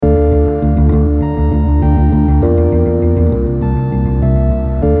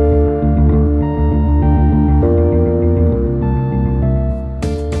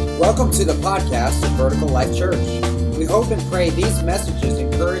Welcome to the podcast of Vertical Life Church. We hope and pray these messages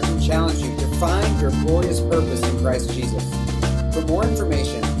encourage and challenge you to find your glorious purpose in Christ Jesus. For more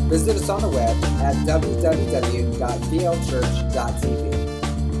information, visit us on the web at www.vlchurch.tv.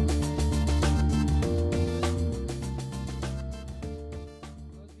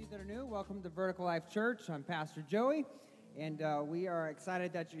 Those of you that are new, welcome to Vertical Life Church. I'm Pastor Joey, and we are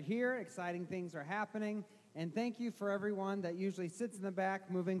excited that you're here. Exciting things are happening. And thank you for everyone that usually sits in the back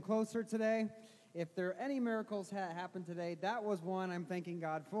moving closer today. If there are any miracles happen today, that was one I'm thanking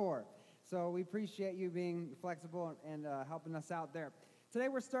God for. So we appreciate you being flexible and helping us out there. Today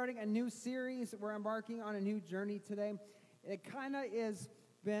we're starting a new series. We're embarking on a new journey today. It kind of is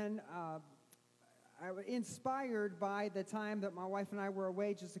been inspired by the time that my wife and I were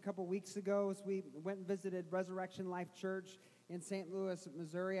away just a couple weeks ago as we went and visited Resurrection Life Church in St. Louis,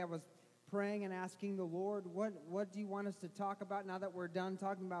 Missouri. I was praying and asking the Lord, what do you want us to talk about now that we're done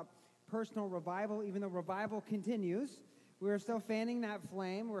talking about personal revival? Even though revival continues, we're still fanning that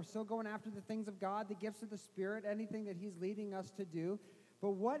flame. We're still going after the things of God, the gifts of the Spirit, anything that He's leading us to do.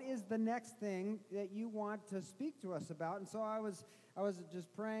 But what is the next thing that you want to speak to us about? And so I was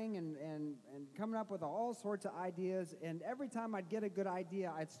just praying and coming up with all sorts of ideas. And every time I'd get a good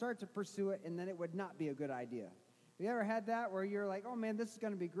idea, I'd start to pursue it, and then it would not be a good idea. Have you ever had that where you're like, oh man, this is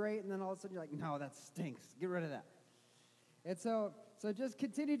going to be great, and then all of a sudden you're like, no, that stinks. Get rid of that. And so just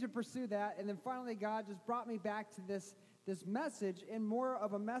continue to pursue that, and then finally God just brought me back to this message, and more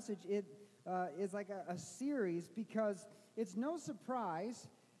of a message. It is like a series, because it's no surprise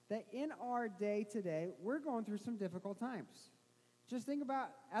that in our day today, we're going through some difficult times. Just think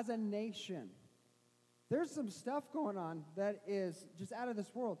about, as a nation, there's some stuff going on that is just out of this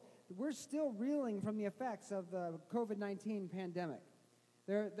world. We're still reeling from the effects of the COVID-19 pandemic.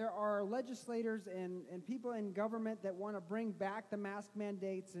 There are legislators and people in government that want to bring back the mask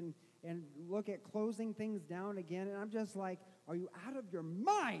mandates and look at closing things down again. And I'm just like, are you out of your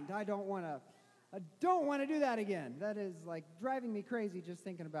mind? I don't want to do that again. That is like driving me crazy just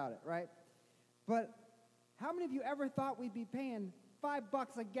thinking about it, right? But how many of you ever thought we'd be paying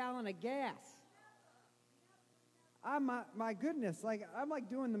 $5 a gallon of gas? My goodness, like I'm like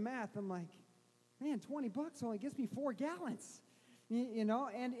doing the math. I'm like, man, $20 only gets me 4 gallons, you know.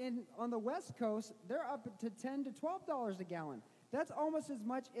 And on the West Coast, they're up to $10 to $12 a gallon. That's almost as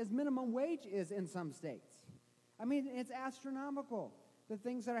much as minimum wage is in some states. I mean, it's astronomical. The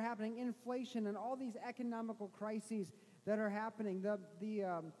things that are happening, inflation, and all these economical crises that are happening. The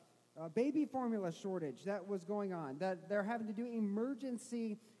baby formula shortage that was going on. That they're having to do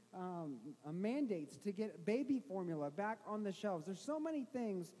emergency mandates to get baby formula back on the shelves. There's so many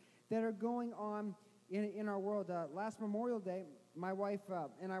things that are going on in our world. Last Memorial Day, my wife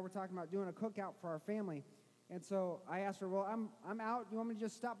and I were talking about doing a cookout for our family, and so I asked her, well, I'm out. Do you want me to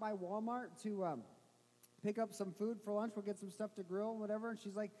just stop by Walmart to pick up some food for lunch? We'll get some stuff to grill and whatever. And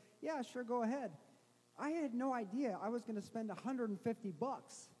she's like, yeah, sure, go ahead. I had no idea I was going to spend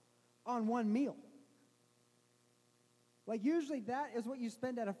 $150 on one meal. Like usually that is what you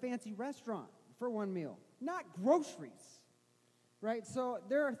spend at a fancy restaurant for one meal, not groceries, right? So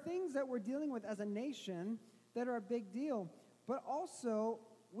there are things that we're dealing with as a nation that are a big deal, but also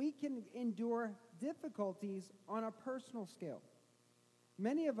we can endure difficulties on a personal scale.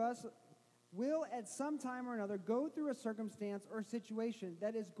 Many of us will at some time or another go through a circumstance or situation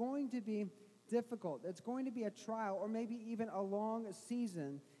that is going to be difficult. It's going to be a trial or maybe even a long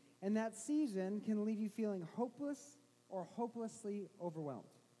season, and that season can leave you feeling hopeless or hopelessly overwhelmed.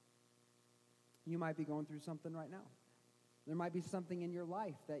 You might be going through something right now. There might be something in your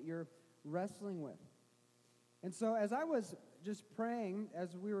life that you're wrestling with. And so as I was just praying,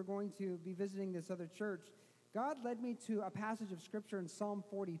 as we were going to be visiting this other church, God led me to a passage of Scripture in Psalm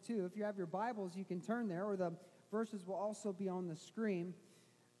 42. If you have your Bibles, you can turn there, or the verses will also be on the screen.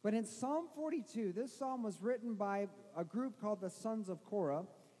 But in Psalm 42, this psalm was written by a group called the Sons of Korah,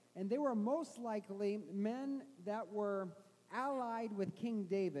 and they were most likely men that were allied with King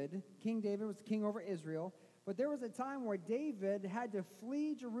David. King David was king over Israel. But there was a time where David had to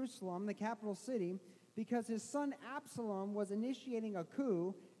flee Jerusalem, the capital city, because his son Absalom was initiating a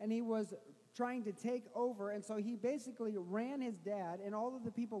coup, and he was trying to take over. And so he basically ran his dad and all of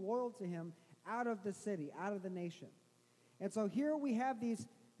the people loyal to him out of the city, out of the nation. And so here we have this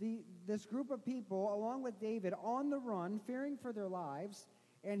group of people, along with David, on the run, fearing for their lives.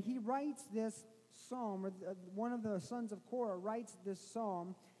 And he writes this psalm, or one of the sons of Korah writes this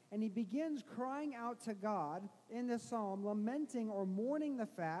psalm, and he begins crying out to God in this psalm, lamenting or mourning the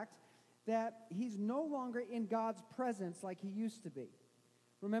fact that he's no longer in God's presence like he used to be.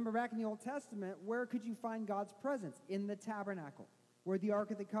 Remember back in the Old Testament, where could you find God's presence? In the tabernacle. where the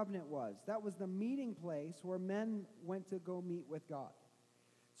Ark of the Covenant was. That was the meeting place where men went to go meet with God.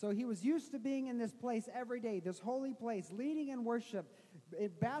 So he was used to being in this place every day, this holy place, leading in worship,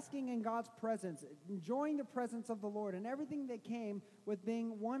 basking in God's presence, enjoying the presence of the Lord, and everything that came with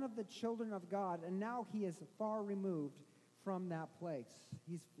being one of the children of God. And now he is far removed from that place.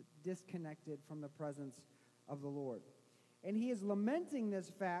 He's disconnected from the presence of the Lord. And he is lamenting this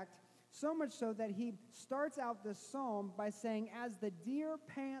fact, so much so that he starts out this psalm by saying, "As the deer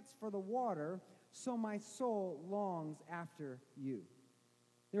pants for the water, so my soul longs after you."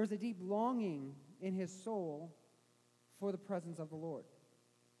 There is a deep longing in his soul for the presence of the Lord.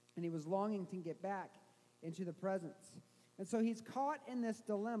 And he was longing to get back into the presence. And so he's caught in this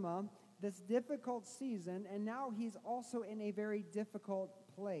dilemma, this difficult season, and now he's also in a very difficult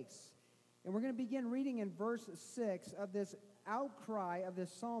place. And we're going to begin reading in verse 6 of this outcry of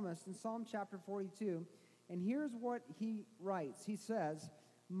this psalmist in Psalm chapter 42. And here's what he writes. He says,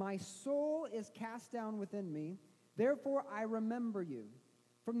 "My soul is cast down within me, therefore I remember you.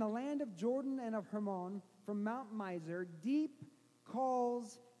 From the land of Jordan and of Hermon, from Mount Mizar, deep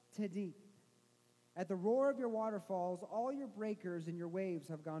calls to deep. At the roar of your waterfalls, all your breakers and your waves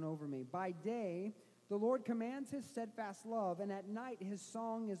have gone over me. By day, the Lord commands his steadfast love, and at night his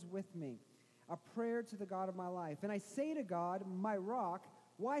song is with me, a prayer to the God of my life. And I say to God, my rock,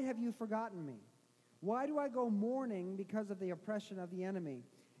 why have you forgotten me? Why do I go mourning because of the oppression of the enemy?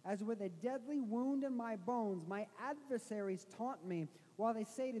 As with a deadly wound in my bones, my adversaries taunt me, while they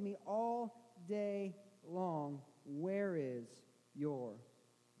say to me all day long, where is your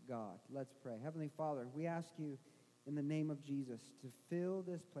God?" Let's pray. Heavenly Father, we ask you in the name of Jesus to fill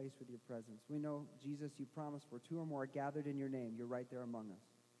this place with your presence. We know, Jesus, you promised where two or more are gathered in your name, you're right there among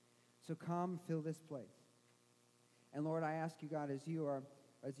us. So come, fill this place. And Lord, I ask you, God, as you are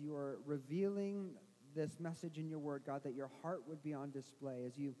revealing this message in your word, God, that your heart would be on display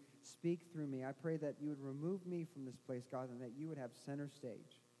as you speak through me. I pray that you would remove me from this place, God, and that you would have center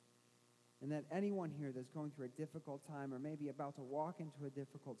stage. And that anyone here that's going through a difficult time or maybe about to walk into a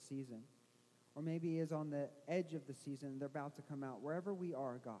difficult season, or maybe is on the edge of the season and they're about to come out, wherever we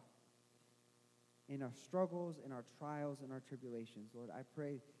are, God, in our struggles, in our trials, in our tribulations, Lord, I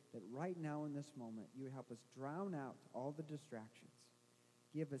pray that right now in this moment, you would help us drown out all the distractions.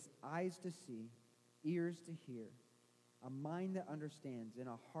 Give us eyes to see, ears to hear, a mind that understands, and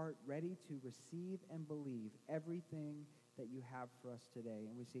a heart ready to receive and believe everything that you have for us today.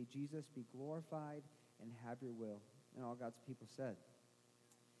 And we say, Jesus, be glorified and have your will. And all God's people said,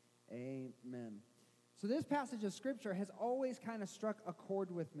 amen. So this passage of Scripture has always kind of struck a chord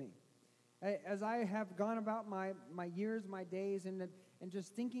with me. As I have gone about my years, my days, and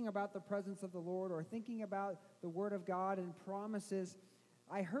just thinking about the presence of the Lord or thinking about the Word of God and promises,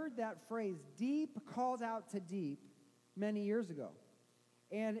 I heard that phrase, deep calls out to deep, many years ago.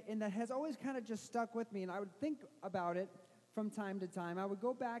 And that has always kind of just stuck with me. And I would think about it from time to time. I would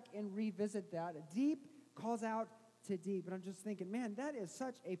go back and revisit that. Deep calls out to deep. And I'm just thinking, man, that is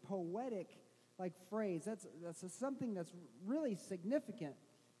such a poetic phrase. That's something that's really significant.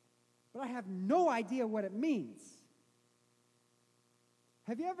 But I have no idea what it means.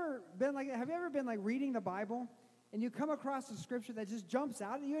 Have you ever been reading the Bible and you come across a scripture that just jumps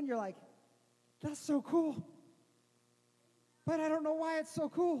out at you and you're like, that's so cool. But I don't know why it's so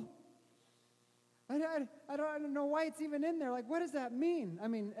cool. I don't know why it's even in there. What does that mean? I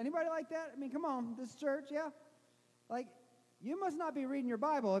mean, anybody like that? I mean, come on, this church, yeah? You must not be reading your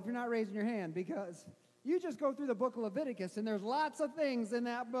Bible if you're not raising your hand, because you just go through the book of Leviticus and there's lots of things in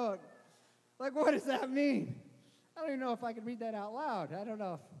that book. What does that mean? I don't even know if I can read that out loud. I don't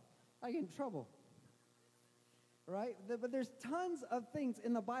know if I get in trouble. Right? But there's tons of things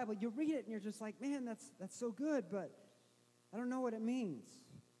in the Bible. You read it and you're just like, man, that's so good, but I don't know what it means.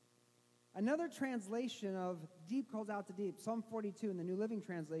 Another translation of deep calls out to deep, Psalm 42 in the New Living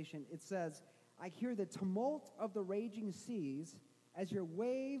Translation, it says, I hear the tumult of the raging seas as your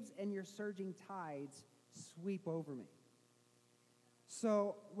waves and your surging tides sweep over me.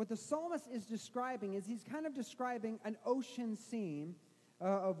 So what the psalmist is describing is he's kind of describing an ocean scene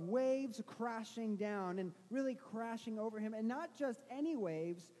of waves crashing down and really crashing over him. And not just any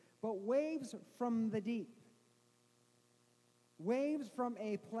waves, but waves from the deep. Waves from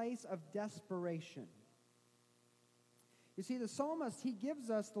a place of desperation. You see, the psalmist, he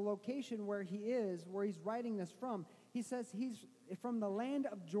gives us the location where he is, where he's writing this from. He says he's from the land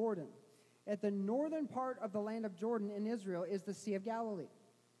of Jordan. At the northern part of the land of Jordan in Israel is the Sea of Galilee.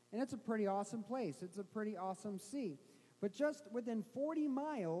 And it's a pretty awesome place. It's a pretty awesome sea. But just within 40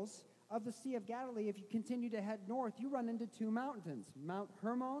 miles of the Sea of Galilee, if you continue to head north, you run into two mountains, Mount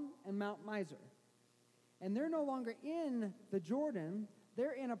Hermon and Mount Mizar. And they're no longer in the Jordan.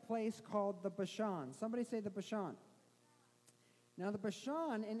 They're in a place called the Bashan. Somebody say the Bashan. Now, the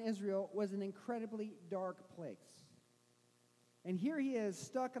Bashan in Israel was an incredibly dark place. And here he is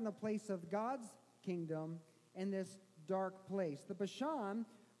stuck in the place of God's kingdom in this dark place. The Bashan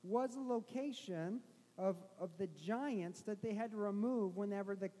was a location of the giants that they had to remove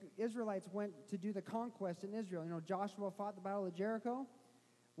whenever the Israelites went to do the conquest in Israel. You know, Joshua fought the Battle of Jericho.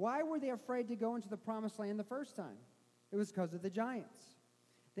 Why were they afraid to go into the Promised Land the first time? It was because of the giants.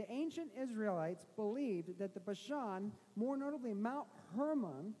 The ancient Israelites believed that the Bashan, more notably Mount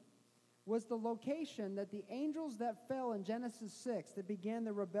Hermon, was the location that the angels that fell in Genesis 6 that began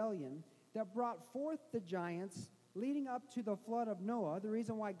the rebellion, that brought forth the giants leading up to the flood of Noah, the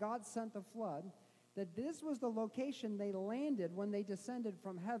reason why God sent the flood, that this was the location they landed when they descended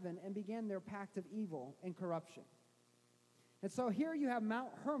from heaven and began their pact of evil and corruption. And so here you have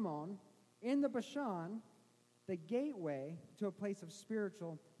Mount Hermon in the Bashan, the gateway to a place of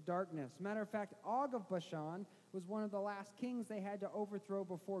spiritual darkness. Matter of fact, Og of Bashan was one of the last kings they had to overthrow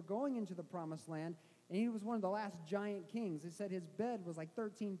before going into the Promised Land, and he was one of the last giant kings. They said his bed was like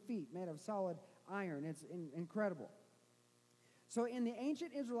 13 feet, made of solid iron. It's incredible. So in the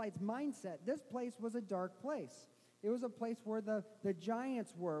ancient Israelites' mindset, this place was a dark place. It was a place where the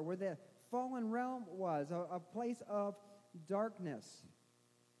giants were, where the fallen realm was, a place of darkness.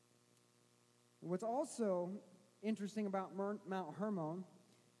 What's also interesting about Mount Hermon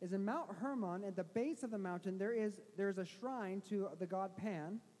is in Mount Hermon, at the base of the mountain, there's a shrine to the god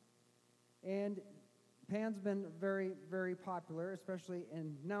Pan. And Pan's been very, very popular, especially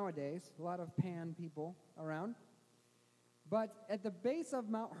in nowadays. A lot of Pan people around. But at the base of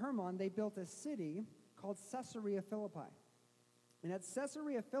Mount Hermon, they built a city called Caesarea Philippi. And at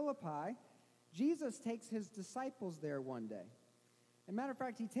Caesarea Philippi, Jesus takes his disciples there one day. As a matter of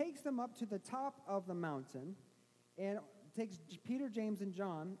fact, he takes them up to the top of the mountain and takes Peter, James, and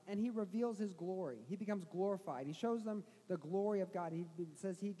John, and he reveals his glory. He becomes glorified. He shows them the glory of God. He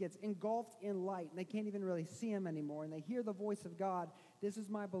says he gets engulfed in light, and they can't even really see him anymore. And they hear the voice of God, "This is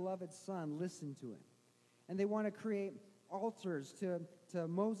my beloved Son, listen to him." And they want to create altars to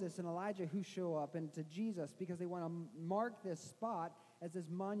Moses and Elijah who show up, and to Jesus, because they want to mark this spot as this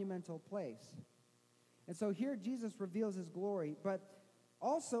monumental place. And so here Jesus reveals his glory, but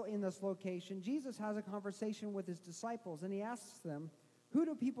also in this location, Jesus has a conversation with his disciples, and he asks them, "Who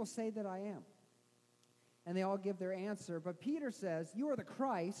do people say that I am?" And they all give their answer, but Peter says, "You are the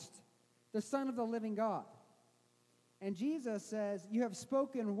Christ, the Son of the living God." And Jesus says, "You have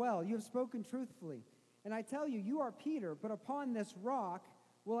spoken well, you have spoken truthfully. And I tell you, you are Peter, but upon this rock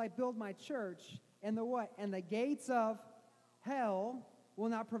will I build my church, and the what? And the gates of hell will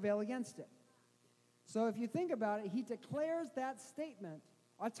not prevail against it." So if you think about it, he declares that statement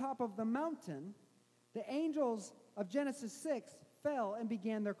on top of the mountain. The angels of Genesis 6 fell and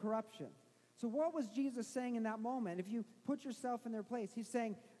began their corruption. So what was Jesus saying in that moment? If you put yourself in their place, he's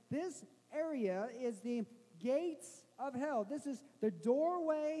saying, this area is the gates of hell. This is the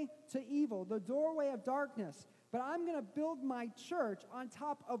doorway to evil, the doorway of darkness. But I'm going to build my church on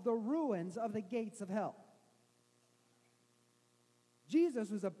top of the ruins of the gates of hell. Jesus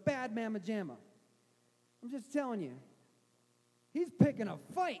was a bad mamma jamma. I'm just telling you. He's picking a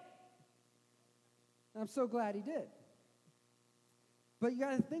fight. I'm so glad he did. But you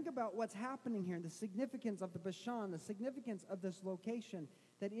got to think about what's happening here, the significance of the Bashan, the significance of this location,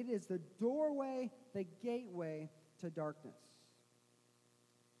 that it is the doorway, the gateway to darkness.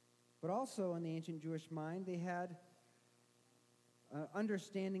 But also in the ancient Jewish mind, they had an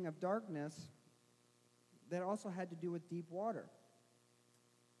understanding of darkness that also had to do with deep water.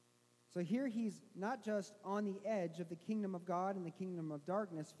 So here he's not just on the edge of the kingdom of God and the kingdom of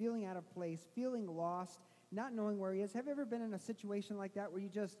darkness, feeling out of place, feeling lost, not knowing where he is. Have you ever been in a situation like that where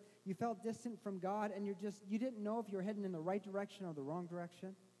you felt distant from God and you didn't know if you were heading in the right direction or the wrong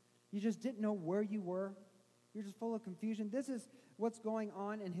direction? You just didn't know where you were. You're just full of confusion. This is what's going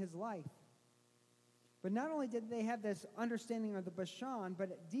on in his life. But not only did they have this understanding of the Bashan,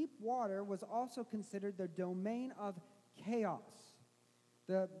 but deep water was also considered the domain of chaos.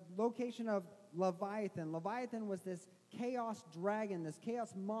 The location of Leviathan. Leviathan was this chaos dragon, this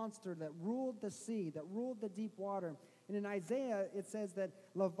chaos monster that ruled the sea, that ruled the deep water. And in Isaiah, it says that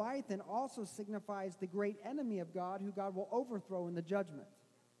Leviathan also signifies the great enemy of God, who God will overthrow in the judgment.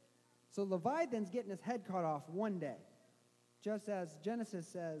 So Leviathan's getting his head cut off one day. Just as Genesis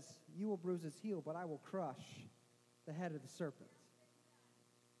says, "You will bruise his heel, but I will crush the head of the serpent."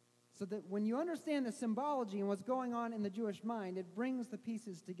 So that when you understand the symbology and what's going on in the Jewish mind, it brings the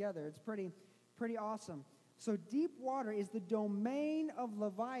pieces together. It's pretty awesome. So deep water is the domain of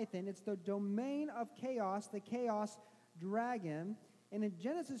Leviathan. It's the domain of chaos, the chaos dragon. And in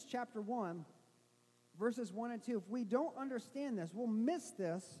Genesis chapter 1, verses 1 and 2, if we don't understand this, we'll miss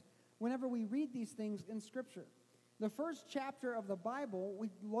this whenever we read these things in Scripture. The first chapter of the Bible,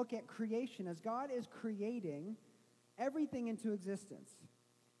 we look at creation as God is creating everything into existence.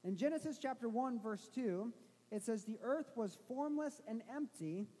 In Genesis chapter 1, verse 2, it says, the earth was formless and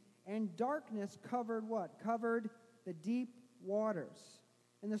empty, and darkness covered what? Covered the deep waters.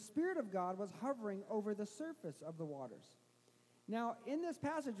 And the Spirit of God was hovering over the surface of the waters. Now, in this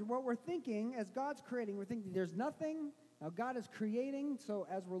passage, what we're thinking, as God's creating, we're thinking there's nothing. Now, God is creating, so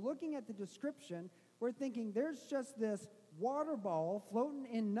as we're looking at the description, we're thinking there's just this water ball floating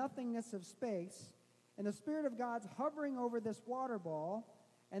in nothingness of space, and the Spirit of God's hovering over this water ball.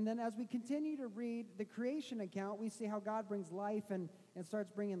 And then as we continue to read the creation account, we see how God brings life and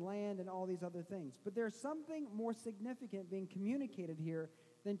starts bringing land and all these other things. But there's something more significant being communicated here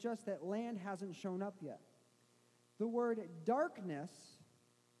than just that land hasn't shown up yet. The word darkness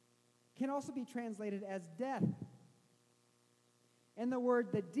can also be translated as death. And the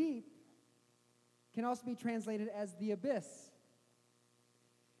word the deep can also be translated as the abyss.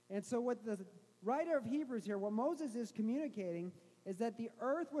 And so what the writer of Hebrews here, what Moses is communicating, is that the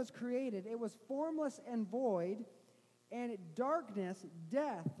earth was created, it was formless and void, and darkness,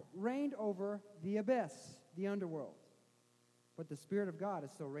 death, reigned over the abyss, the underworld. But the Spirit of God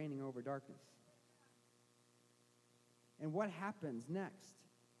is still reigning over darkness. And what happens next?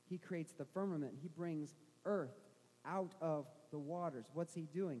 He creates the firmament. He brings earth out of the waters. What's he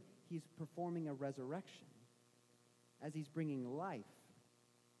doing? He's performing a resurrection as he's bringing life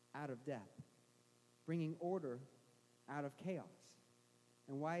out of death, bringing order out of chaos.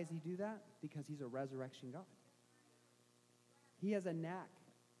 And why does he do that? Because he's a resurrection God. He has a knack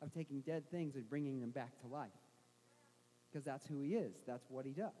of taking dead things and bringing them back to life. Because that's who he is. That's what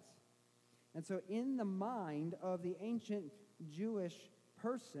he does. And so in the mind of the ancient Jewish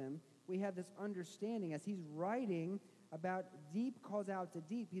person, we have this understanding as he's writing about deep calls out to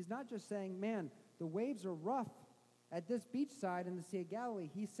deep. He's not just saying, man, the waves are rough at this beach side in the Sea of Galilee.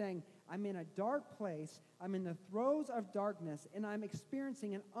 He's saying, I'm in a dark place, I'm in the throes of darkness, and I'm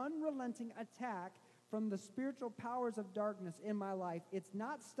experiencing an unrelenting attack from the spiritual powers of darkness in my life. It's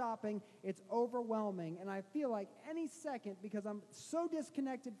not stopping, it's overwhelming, and I feel like any second, because I'm so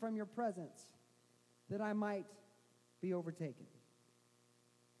disconnected from your presence, that I might be overtaken.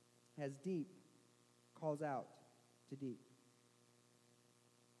 As deep calls out to deep.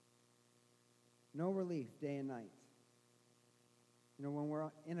 No relief day and night. You know, when we're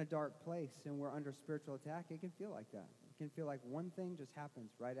in a dark place and we're under spiritual attack, it can feel like that. It can feel like one thing just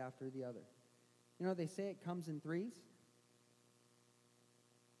happens right after the other. You know, they say it comes in threes.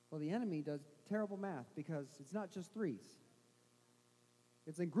 Well, the enemy does terrible math because it's not just threes.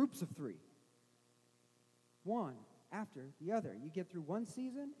 It's in groups of three. One after the other. You get through one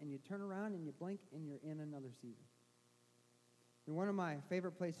season and you turn around and you blink and you're in another season. And one of my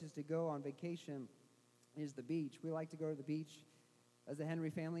favorite places to go on vacation is the beach. We like to go to the beach as a Henry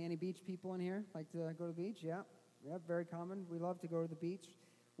family. Any beach people in here like to go to the beach? Yeah, very common. We love to go to the beach.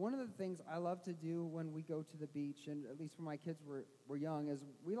 One of the things I love to do when we go to the beach, and at least when my kids were young, is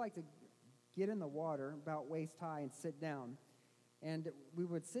we like to get in the water about waist high and sit down. And we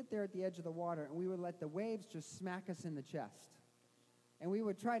would sit there at the edge of the water, and we would let the waves just smack us in the chest. And we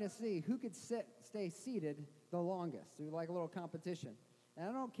would try to see who could stay seated the longest. It was like a little competition. And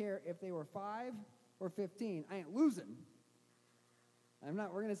I don't care if they were 5 or 15. I ain't losing.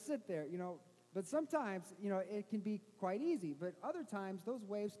 We're going to sit there, you know. But sometimes, you know, it can be quite easy. But other times, those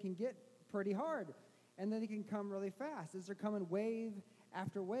waves can get pretty hard. And then they can come really fast as they're coming wave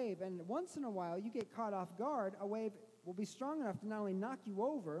after wave. And once in a while, you get caught off guard. A wave will be strong enough to not only knock you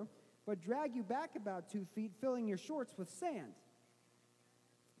over, but drag you back about 2 feet, filling your shorts with sand.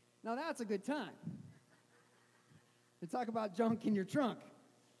 Now, that's a good time. To talk about junk in your trunk.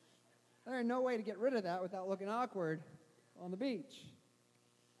 There ain't no way to get rid of that without looking awkward on the beach.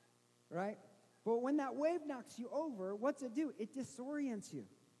 Right? But when that wave knocks you over, what's it do? It disorients you.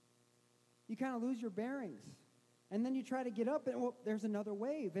 You kind of lose your bearings. And then you try to get up, and well, there's another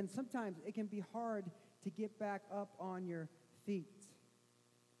wave. And sometimes it can be hard to get back up on your feet.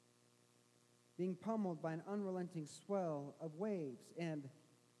 Being pummeled by an unrelenting swell of waves and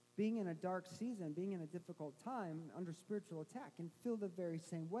being in a dark season, being in a difficult time under spiritual attack can feel the very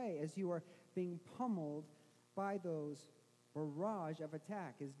same way as you are being pummeled by those barrage of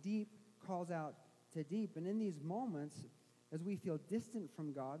attack as deep calls out to deep. And in these moments, as we feel distant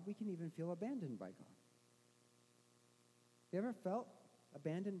from God, we can even feel abandoned by God. You ever felt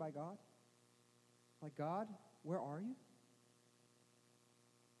abandoned by God? Like, God, where are you?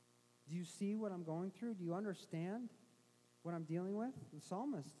 Do you see what I'm going through? Do you understand what I'm dealing with? The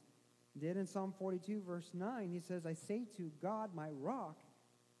psalmist did in Psalm 42, verse 9. He says, I say to God, my rock,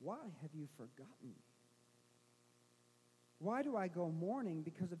 why have you forgotten me? Why do I go mourning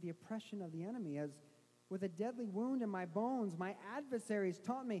because of the oppression of the enemy? As with a deadly wound in my bones, my adversaries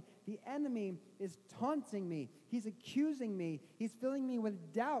taunt me. The enemy is taunting me. He's accusing me. He's filling me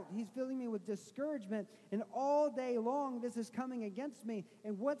with doubt. He's filling me with discouragement. And all day long, this is coming against me.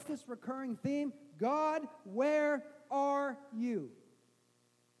 And what's this recurring theme? God, where are you?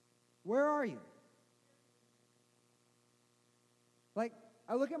 Where are you? Like,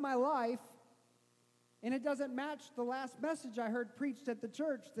 I look at my life, and it doesn't match the last message I heard preached at the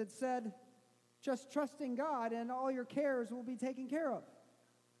church that said, just trust in God and all your cares will be taken care of.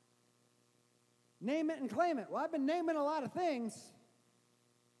 Name it and claim it. Well, I've been naming a lot of things,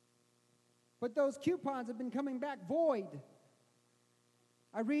 but those coupons have been coming back void.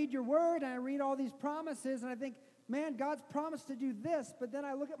 I read your word and I read all these promises and I think, man, God's promised to do this, but then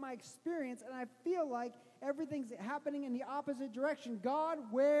I look at my experience and I feel like everything's happening in the opposite direction. God,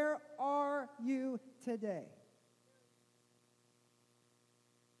 where are you today?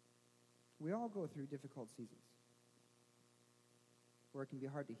 We all go through difficult seasons where it can be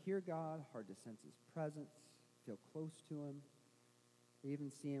hard to hear God, hard to sense His presence, feel close to Him, even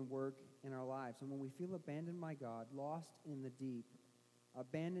see Him work in our lives. And when we feel abandoned by God, lost in the deep,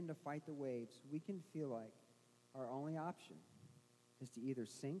 abandoned to fight the waves, we can feel like our only option is to either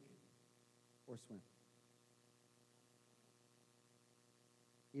sink or swim.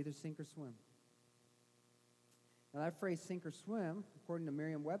 Either sink or swim. Now that phrase, sink or swim, according to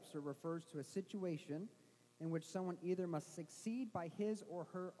Merriam-Webster, refers to a situation in which someone either must succeed by his or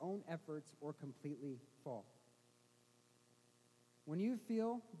her own efforts or completely fall. When you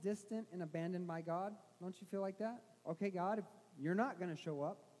feel distant and abandoned by God, don't you feel like that? Okay, God, if you're not going to show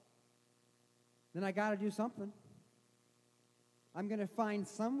up, then I got to do something. I'm going to find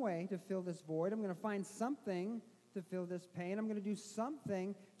some way to fill this void. I'm going to find something to fill this pain. I'm going to do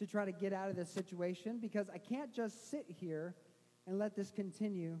something to try to get out of this situation because I can't just sit here and let this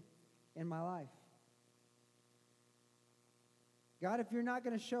continue in my life. God, if you're not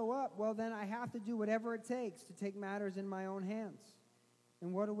going to show up, well, then I have to do whatever it takes to take matters in my own hands.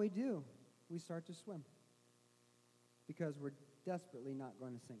 And what do? We start to swim because we're desperately not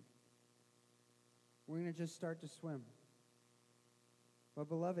going to sink. We're going to just start to swim. But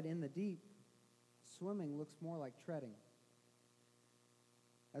beloved, in the deep, swimming looks more like treading.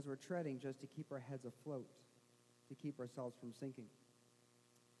 As we're treading just to keep our heads afloat, to keep ourselves from sinking.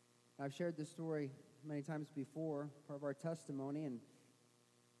 I've shared this story many times before, part of our testimony, and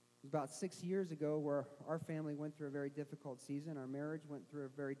it was about 6 years ago where our family went through a very difficult season. Our marriage went through a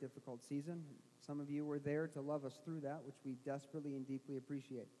very difficult season. Some of you were there to love us through that, which we desperately and deeply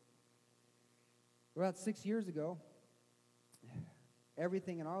appreciate. About 6 years ago,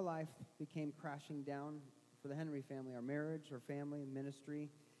 everything in our life became crashing down for the Henry family, our marriage, our family, ministry,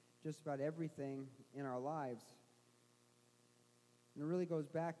 just about everything in our lives. And it really goes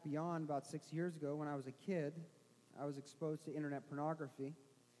back beyond about 6 years ago. When I was a kid, I was exposed to internet pornography,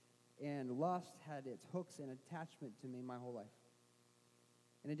 and lust had its hooks and attachment to me my whole life.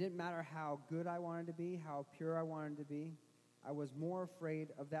 And it didn't matter how good I wanted to be, how pure I wanted to be, I was more afraid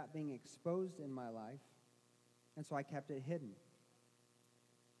of that being exposed in my life, and so I kept it hidden.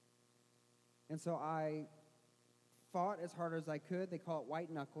 And so I fought as hard as I could. They call it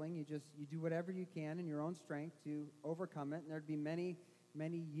white knuckling. You do whatever you can in your own strength to overcome it. And there'd be many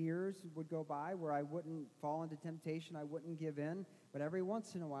years would go by where I wouldn't fall into temptation. I wouldn't give in. But every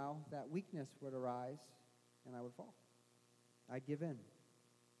once in a while, that weakness would arise, and I would fall. I'd give in.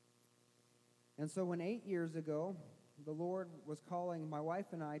 And so when 8 years ago, the Lord was calling my wife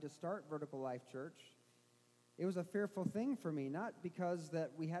and I to start Vertical Life Church, it was a fearful thing for me, not because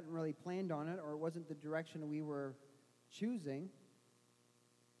that we hadn't really planned on it or it wasn't the direction we were choosing,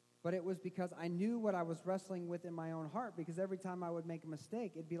 but it was because I knew what I was wrestling with in my own heart, because every time I would make a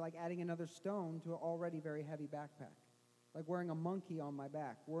mistake, it'd be like adding another stone to an already very heavy backpack, like wearing a monkey on my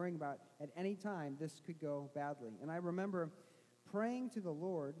back, worrying about at any time this could go badly. And I remember praying to the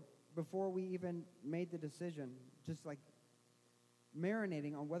Lord before we even made the decision, just like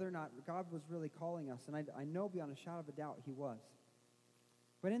marinating on whether or not God was really calling us. And I know beyond a shadow of a doubt He was.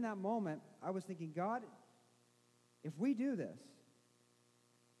 But in that moment, I was thinking, God, if we do this,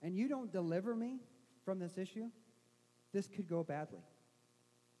 and you don't deliver me from this issue, this could go badly.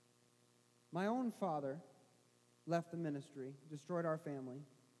 My own father left the ministry, destroyed our family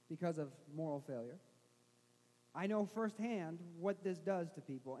because of moral failure. I know firsthand what this does to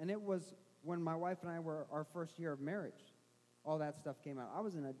people. And it was when my wife and I were our first year of marriage. All that stuff came out. I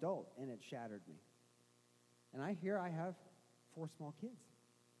was an adult, and it shattered me. And I have 4 small kids.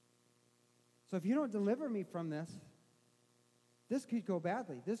 So if you don't deliver me from this could go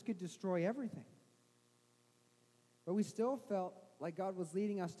badly. This could destroy everything. But we still felt like God was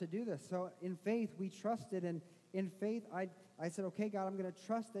leading us to do this. So in faith, we trusted. And in faith, I said, okay, God, I'm going to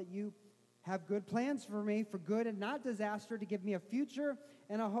trust that you have good plans for me, for good and not disaster, to give me a future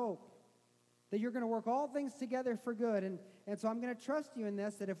and a hope. That you're going to work all things together for good. And so I'm going to trust you in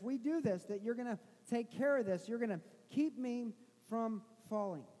this, that if we do this, that you're going to take care of this. You're going to keep me from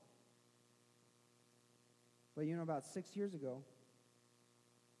falling. But about 6 years ago,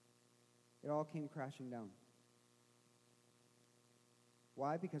 it all came crashing down.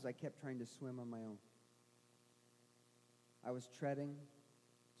 Why? Because I kept trying to swim on my own. I was treading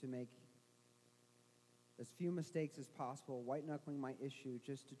to make as few mistakes as possible, white-knuckling my issue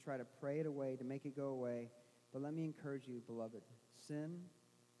just to try to pray it away, to make it go away. But let me encourage you, beloved, sin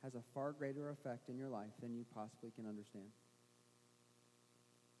has a far greater effect in your life than you possibly can understand.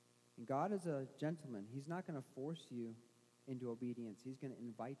 And God is a gentleman. He's not going to force you into obedience. He's going to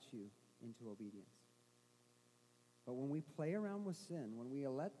invite you into obedience. But when we play around with sin, when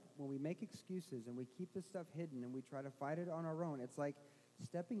we make excuses and we keep this stuff hidden and we try to fight it on our own, it's like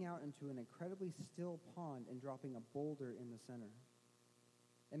stepping out into an incredibly still pond and dropping a boulder in the center.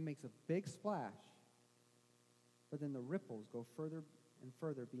 It makes a big splash, but then the ripples go further and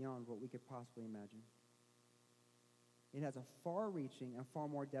further beyond what we could possibly imagine. It has a far-reaching and far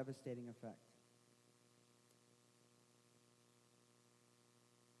more devastating effect.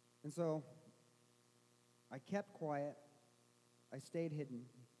 And so, I kept quiet. I stayed hidden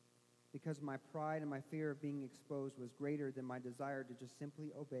because my pride and my fear of being exposed was greater than my desire to just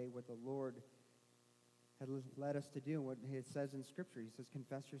simply obey what the Lord had led us to do, what it says in Scripture. He says,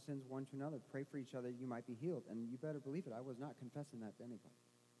 confess your sins one to another. Pray for each other that you might be healed. And you better believe it, I was not confessing that to anybody.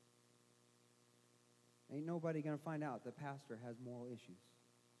 Ain't nobody going to find out the pastor has moral issues.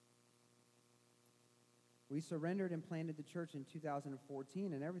 We surrendered and planted the church in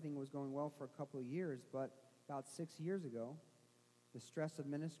 2014, and everything was going well for a couple of years. But about 6 years ago, the stress of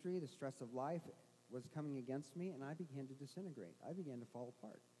ministry, the stress of life was coming against me, and I began to disintegrate. I began to fall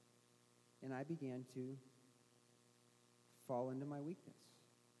apart. And I began to fall into my weakness.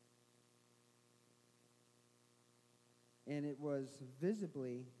 And it was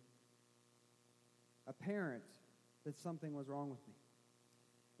visibly apparent that something was wrong with me.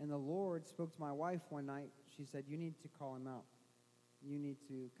 And the Lord spoke to my wife one night. She said, you need to call him out. You need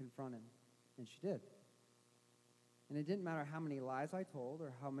to confront him. And she did. And it didn't matter how many lies I told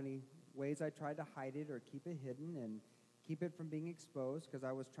or how many ways I tried to hide it or keep it hidden and keep it from being exposed, because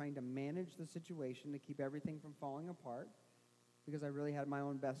I was trying to manage the situation to keep everything from falling apart, because I really had my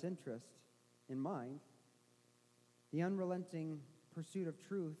own best interest in mind. The unrelenting pursuit of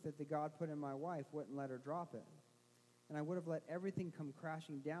truth that the God put in my wife wouldn't let her drop it. And I would have let everything come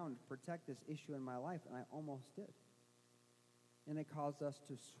crashing down to protect this issue in my life, and I almost did. And it caused us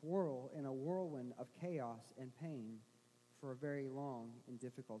to swirl in a whirlwind of chaos and pain for a very long and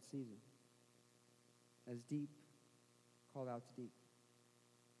difficult season, as deep called out to deep.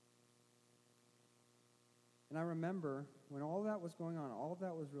 And I remember when all that was going on, all of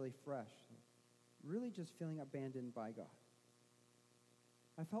that was really fresh, really just feeling abandoned by God.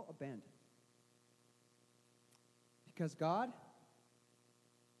 I felt abandoned. Because God,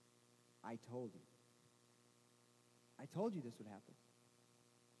 I told you. I told you this would happen.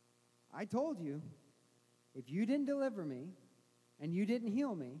 I told you if you didn't deliver me and you didn't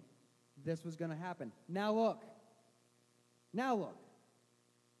heal me, this was going to happen. Now look. Now look.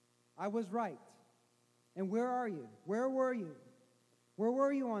 I was right. And where are you? Where were you? Where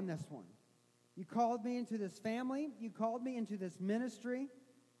were you on this one? You called me into this family. You called me into this ministry.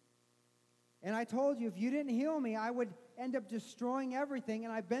 And I told you, if you didn't heal me, I would end up destroying everything.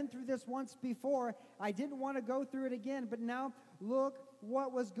 And I've been through this once before. I didn't want to go through it again. But now, look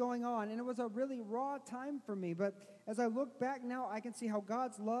what was going on. And it was a really raw time for me. But as I look back now, I can see how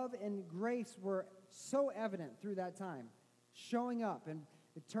God's love and grace were so evident through that time, showing up and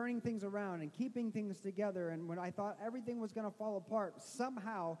turning things around and keeping things together. And when I thought everything was going to fall apart,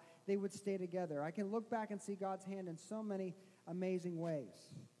 somehow they would stay together. I can look back and see God's hand in so many amazing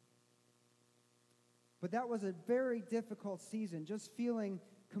ways. But that was a very difficult season, just feeling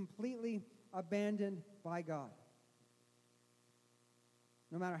completely abandoned by God.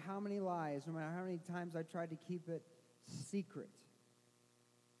 No matter how many lies, no matter how many times I tried to keep it secret,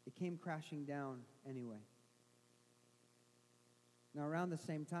 it came crashing down anyway. Now, around the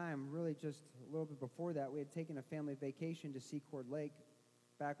same time, really just a little bit before that, we had taken a family vacation to Secord Lake,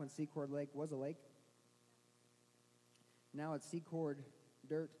 back when Secord Lake was a lake. Now it's Secord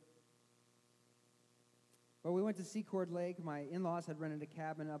Dirt. But we went to Secord Lake. My in-laws had rented a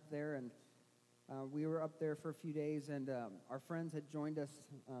cabin up there, and we were up there for a few days, and our friends had joined us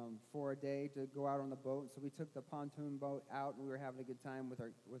for a day to go out on the boat. So we took the pontoon boat out, and we were having a good time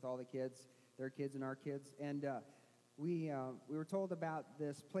with all the kids, their kids and our kids. And we were told about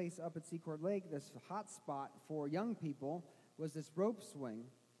this place up at Secord Lake. This hot spot for young people was this rope swing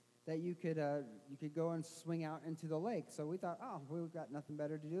that you could go and swing out into the lake. So we thought, oh, we've got nothing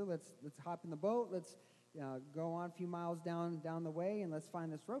better to do. Let's hop in the boat. Let's go on a few miles down the way, and let's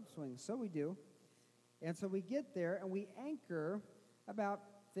find this rope swing. So we do. And so we get there, and we anchor about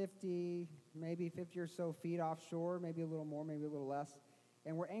 50 or so feet offshore, maybe a little more, maybe a little less.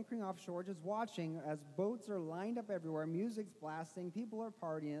 And we're anchoring offshore, just watching as boats are lined up everywhere, music's blasting, people are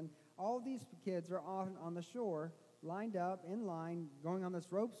partying. All of these kids are on the shore, lined up, in line, going on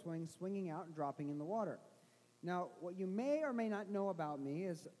this rope swing, swinging out and dropping in the water. Now, what you may or may not know about me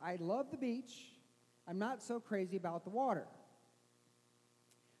is I love the beach. I'm not so crazy about the water.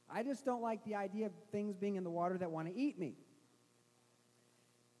 I just don't like the idea of things being in the water that want to eat me.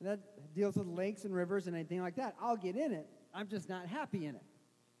 And that deals with lakes and rivers and anything like that. I'll get in it. I'm just not happy in it.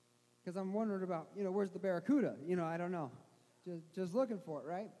 Because I'm wondering about, where's the barracuda? I don't know. Just looking for it,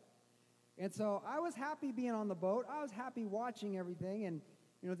 right? And so I was happy being on the boat. I was happy watching everything. And,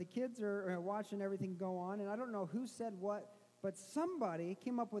 the kids are watching everything go on. And I don't know who said what, but somebody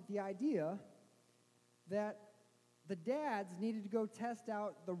came up with the idea that the dads needed to go test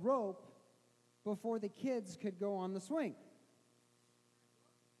out the rope before the kids could go on the swing.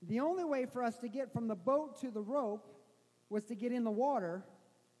 The only way for us to get from the boat to the rope was to get in the water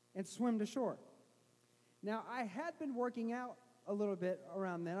and swim to shore. Now, I had been working out a little bit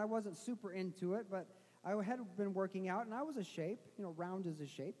around then. I wasn't super into it, but I had been working out, and I was a shape. Round is a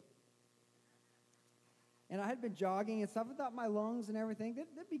shape. And I had been jogging and stuff. I thought my lungs and everything,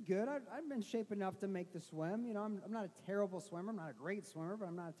 that'd be good. I'd been shape enough to make the swim. I'm not a terrible swimmer. I'm not a great swimmer, but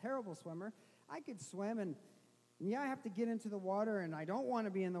I'm not a terrible swimmer. I could swim, and I have to get into the water, and I don't want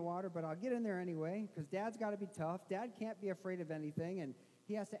to be in the water, but I'll get in there anyway, because Dad's got to be tough. Dad can't be afraid of anything, and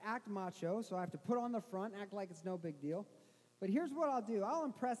he has to act macho, so I have to put on the front, act like it's no big deal. But here's what I'll do. I'll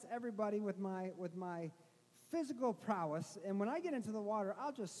impress everybody with my physical prowess, and when I get into the water,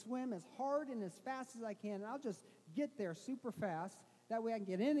 I'll just swim as hard and as fast as I can, and I'll just get there super fast. That way I can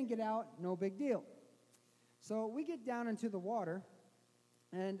get in and get out, no big deal. So we get down into the water,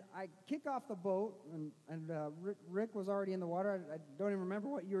 and I kick off the boat, and Rick was already in the water. I don't even remember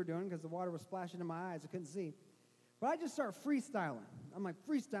what you were doing because the water was splashing in my eyes. I couldn't see. But I just start freestyling. I'm like,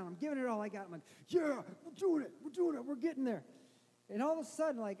 freestyling. I'm giving it all I got. I'm like, yeah, we're doing it. We're getting there. And all of a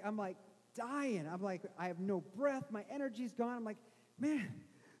sudden, I'm dying. I'm like, I have no breath. My energy's gone. I'm like, man,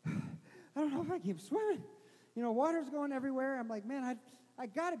 I don't know if I can keep swimming. Water's going everywhere. I'm like, man, I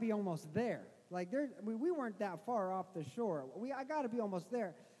got to be almost there. We weren't that far off the shore. I got to be almost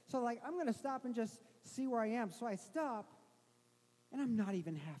there. So, I'm going to stop and just see where I am. So I stop, and I'm not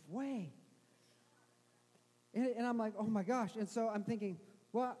even halfway. And I'm like, oh, my gosh. And so I'm thinking,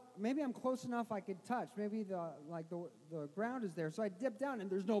 well, maybe I'm close enough I could touch. Maybe the ground is there. So I dip down, and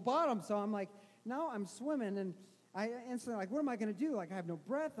there's no bottom. So I'm like, now I'm swimming, and I instantly what am I going to do? I have no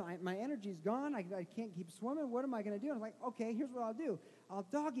breath. My energy's gone. I can't keep swimming. What am I going to do? And I'm like, okay, here's what I'll do. I'll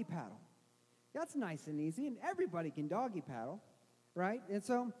doggy paddle. That's nice and easy, and everybody can doggy paddle, right? And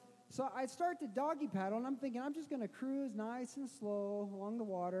so I start to doggy paddle, and I'm thinking I'm just going to cruise nice and slow along the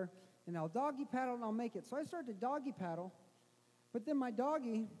water, and I'll doggy paddle, and I'll make it. So I start to doggy paddle, but then my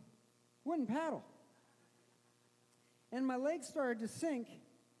doggy wouldn't paddle. And my legs started to sink,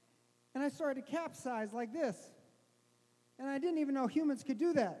 and I started to capsize like this. And I didn't even know humans could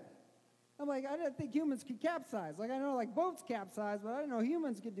do that. I'm like, I didn't think humans could capsize. I know boats capsize, but I didn't know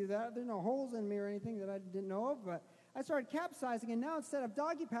humans could do that. There's no holes in me or anything that I didn't know of, but I started capsizing, and now instead of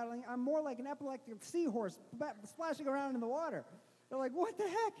doggy paddling, I'm more like an epileptic seahorse splashing around in the water. They're like, what the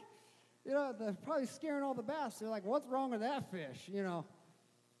heck? They're probably scaring all the bass. They're like, what's wrong with that fish,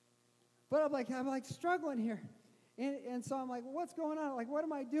 But I'm like struggling here. And so I'm like, what's going on? What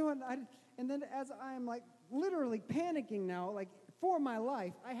am I doing? And then as I'm literally panicking now, for my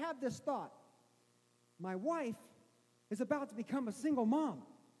life, I have this thought. My wife is about to become a single mom.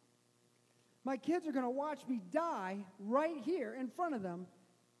 My kids are going to watch me die right here in front of them,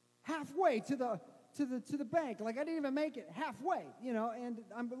 halfway to the bank. I didn't even make it halfway, and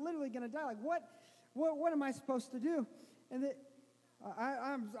I'm literally going to die. What am I supposed to do? And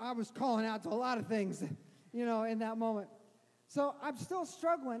I was calling out to a lot of things, in that moment. So I'm still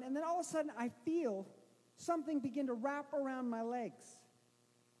struggling, and then all of a sudden I feel something begin to wrap around my legs.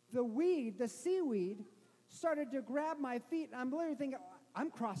 The seaweed, started to grab my feet, and I'm literally thinking,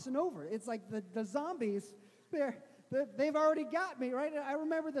 I'm crossing over. It's like the zombies, they've already got me, right? I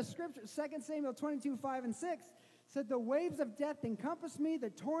remember the scripture, 2 Samuel 22:5-6, said, the waves of death encompassed me, the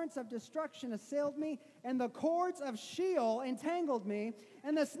torrents of destruction assailed me, and the cords of Sheol entangled me,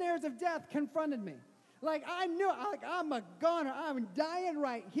 and the snares of death confronted me. Like, I knew, like, I'm a goner. I'm dying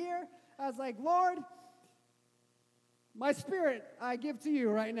right here. I was like, Lord, my spirit I give to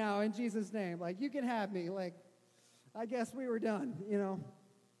you right now in Jesus' name. Like, you can have me. Like, I guess we were done, you know.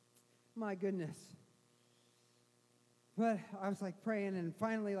 My goodness. But I was, like, praying, and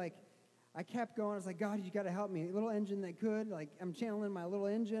finally, like, I kept going. I was like, God, you got to help me. A little engine that could. Like, I'm channeling my little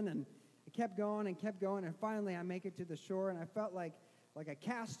engine, and I kept going, and finally I make it to the shore, and I felt like a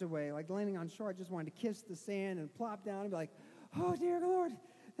castaway, like landing on shore. I just wanted to kiss the sand and plop down and be like, oh, dear Lord,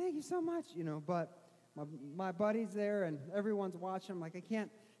 thank you so much, you know. But my buddy's there, and everyone's watching. I'm like, I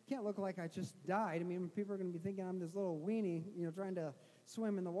can't look like I just died. I mean, people are going to be thinking I'm this little weenie, you know, trying to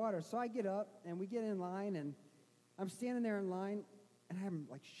swim in the water. So I get up, and we get in line, and I'm standing there in line, and I'm,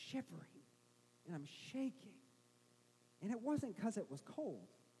 like, shivering, and I'm shaking. And it wasn't because it was cold.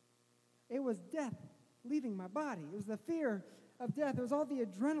 It was death leaving my body. It was the fear of death. It was all the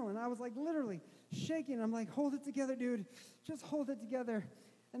adrenaline. I was, like, literally shaking. I'm like, hold it together, dude. Just hold it together.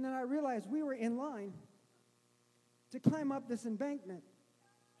 And then I realized we were in line to climb up this embankment,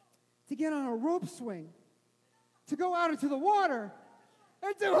 to get on a rope swing, to go out into the water,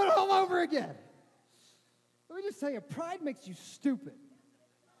 and do it all over again. Let me just tell you, pride makes you stupid.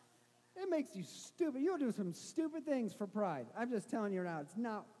 It makes you stupid. You'll do some stupid things for pride. I'm just telling you now, it's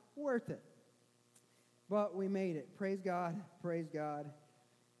not worth it. But we made it. Praise God, praise God,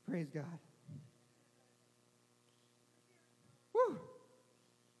 praise God. Whew.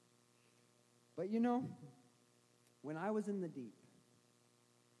 But you know, when I was in the deep,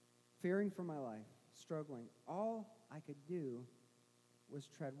 fearing for my life, struggling, all I could do was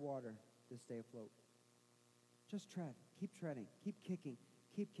tread water to stay afloat. Just tread. Keep treading. Keep kicking.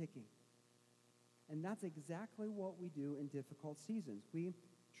 Keep kicking. And that's exactly what we do in difficult seasons. We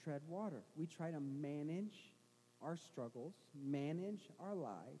tread water. We try to manage our struggles, manage our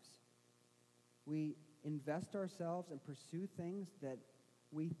lives. We invest ourselves and pursue things that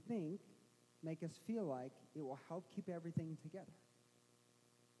we think make us feel like it will help keep everything together.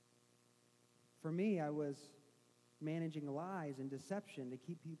 For me, I was managing lies and deception to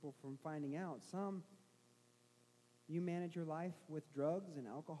keep people from finding out. Some, you manage your life with drugs and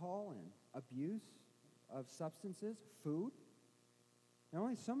alcohol and abuse of substances, food. And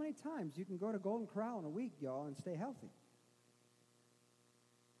only so many times you can go to Golden Corral in a week, y'all, and stay healthy.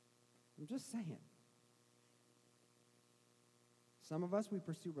 I'm just saying. Some of us, we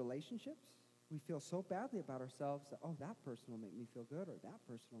pursue relationships. We feel so badly about ourselves that, oh, that person will make me feel good, or that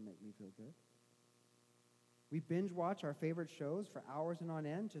person will make me feel good. We binge watch our favorite shows for hours and on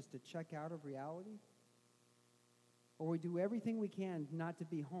end just to check out of reality. Or we do everything we can not to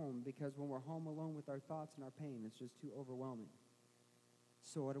be home because when we're home alone with our thoughts and our pain, it's just too overwhelming.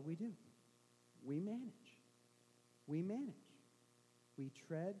 So what do? We manage. We manage. We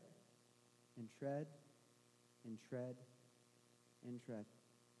tread and tread and tread and tread.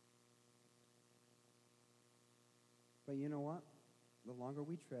 But you know what? The longer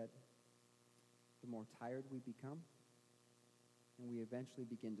we tread, the more tired we become, and we eventually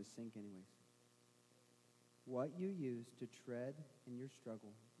begin to sink anyways. What you use to tread in your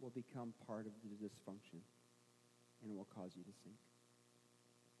struggle will become part of the dysfunction, and it will cause you to sink.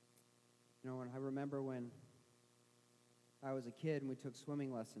 You know, and I remember when I was a kid and we took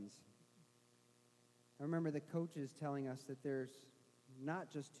swimming lessons, I remember the coaches telling us that there's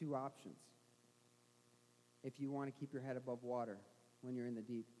not just two options if you want to keep your head above water when you're in the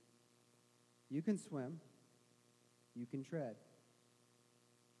deep. You can swim, you can tread.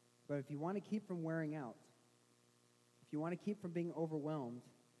 But if you want to keep from wearing out, if you want to keep from being overwhelmed,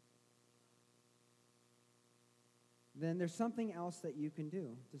 then there's something else that you can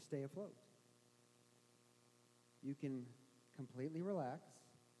do to stay afloat. You can completely relax,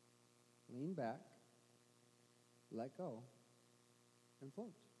 lean back, let go, and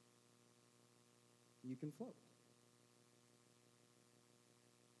float. You can float.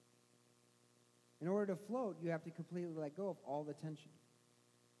 In order to float, you have to completely let go of all the tension.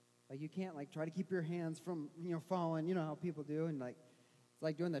 Like, you can't, like, try to keep your hands from, falling. You know how people do, and, like, it's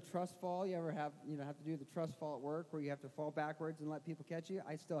like doing the trust fall. You ever have to do the trust fall at work where you have to fall backwards and let people catch you?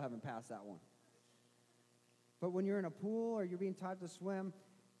 I still haven't passed that one. But when you're in a pool or you're being taught to swim,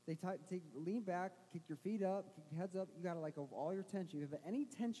 lean back, kick your feet up, kick your heads up. You got to let go of all your tension. If you have any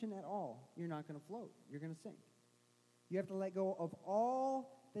tension at all, you're not going to float. You're going to sink. You have to let go of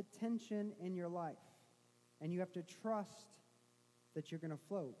all the tension in your life. And you have to trust that you're going to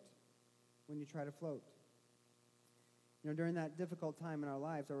float when you try to float. During that difficult time in our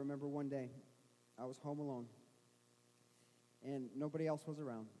lives, I remember one day I was home alone. And nobody else was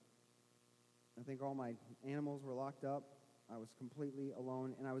around. I think all my animals were locked up. I was completely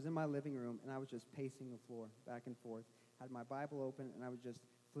alone, and I was in my living room, and I was just pacing the floor back and forth. I had my Bible open, and I was just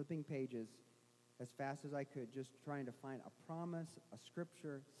flipping pages as fast as I could, just trying to find a promise, a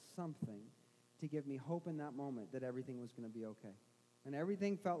scripture, something to give me hope in that moment that everything was going to be okay. And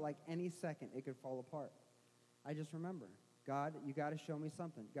everything felt like any second it could fall apart. I just remember, God, you got to show me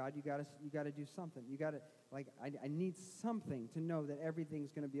something. God, you got to do something. You got to, I need something to know that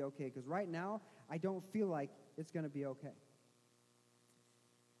everything's going to be okay. Because right now, I don't feel like it's going to be okay.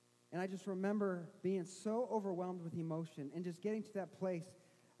 And I just remember being so overwhelmed with emotion and just getting to that place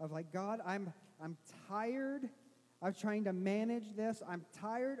of like, God, I'm tired of trying to manage this. I'm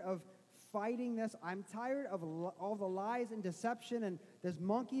tired of fighting this. I'm tired of all the lies and deception and this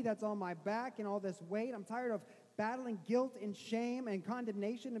monkey that's on my back and all this weight. I'm tired of battling guilt and shame and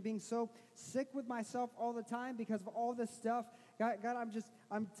condemnation and being so sick with myself all the time because of all this stuff. God,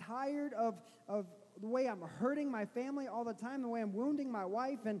 I'm tired of the way I'm hurting my family all the time, the way I'm wounding my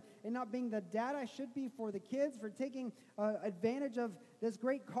wife and not being the dad I should be for the kids, for taking advantage of this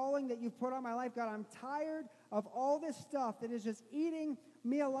great calling that you've put on my life. God, I'm tired of all this stuff that is just eating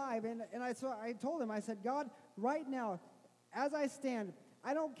me alive. So I told him, I said, God, right now, as I stand,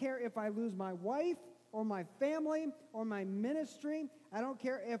 I don't care if I lose my wife or my family or my ministry. I don't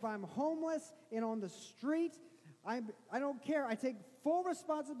care if I'm homeless and on the street. I don't care. I take full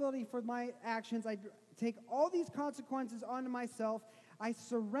responsibility for my actions. I take all these consequences onto myself. I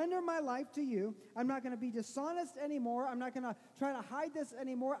surrender my life to you. I'm not going to be dishonest anymore. I'm not going to try to hide this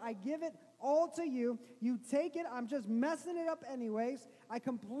anymore. I give it all to you. You take it. I'm just messing it up anyways. I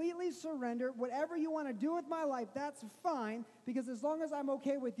completely surrender. Whatever you want to do with my life, that's fine, because as long as I'm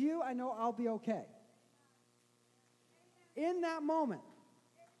okay with you, I know I'll be okay. In that moment,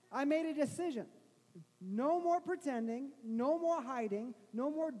 I made a decision. No more pretending, no more hiding, no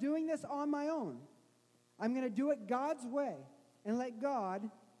more doing this on my own. I'm going to do it God's way and let God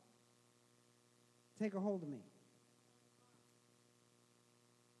take a hold of me.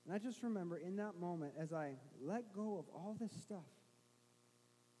 And I just remember in that moment, as I let go of all this stuff,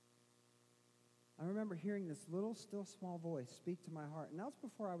 I remember hearing this little, still, small voice speak to my heart. And that was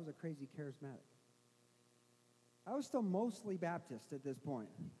before I was a crazy charismatic. I was still mostly Baptist at this point.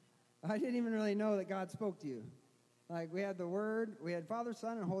 I didn't even really know that God spoke to you. Like, we had the Word, we had Father,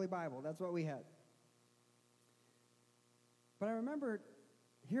 Son, and Holy Bible. That's what we had. But I remember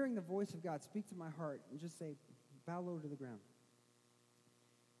hearing the voice of God speak to my heart and just say, bow low to the ground.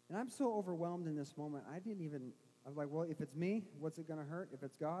 And I'm so overwhelmed in this moment, I was like, well, if it's me, what's it going to hurt? If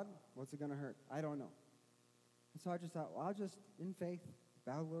it's God, what's it going to hurt? I don't know. And so I just thought, well, I'll just, in faith,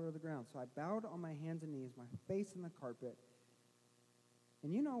 bow low to the ground. So I bowed on my hands and knees, my face in the carpet.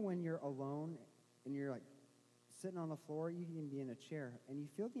 And you know when you're alone and you're like sitting on the floor, you can even be in a chair, and you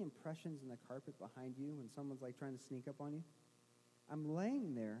feel the impressions in the carpet behind you when someone's like trying to sneak up on you? I'm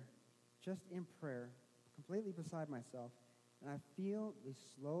laying there just in prayer, completely beside myself, and I feel these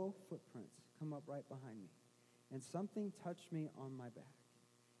slow footprints come up right behind me. And something touched me on my back.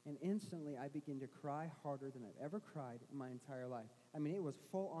 And instantly I begin to cry harder than I've ever cried in my entire life. I mean, it was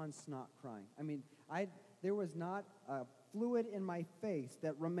full-on snot crying. I mean, there was not a fluid in my face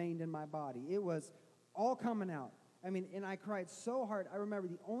that remained in my body. It was all coming out. I mean, and I cried so hard. I remember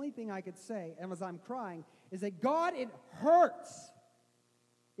the only thing I could say, and as I'm crying, is that, God, it hurts.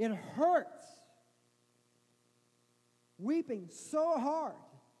 It hurts. Weeping so hard.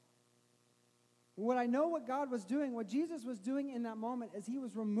 What I know what God was doing, what Jesus was doing in that moment, is he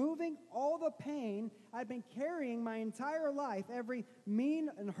was removing all the pain I'd been carrying my entire life, every mean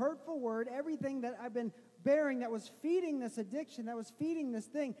and hurtful word, everything that I've been bearing that was feeding this addiction, that was feeding this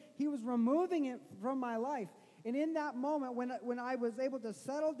thing. He was removing it from my life. And in that moment, when I was able to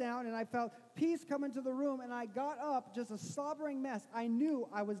settle down and I felt peace come into the room and I got up, just a slobbering mess, I knew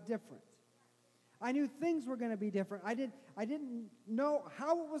I was different. I knew things were going to be different. I didn't know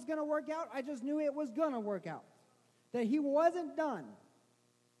how it was going to work out. I just knew it was going to work out. That he wasn't done.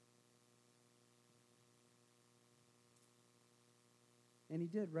 And he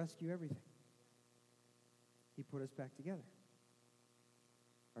did rescue everything. He put us back together.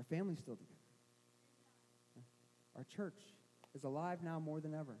 Our family's still together. Our church is alive now more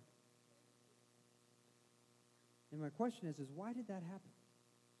than ever. And my question is why did that happen?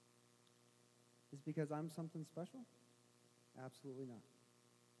 is because I'm something special? Absolutely not.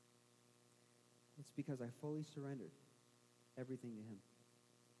 It's because I fully surrendered everything to him.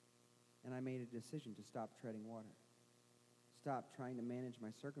 And I made a decision to stop treading water. Stop trying to manage my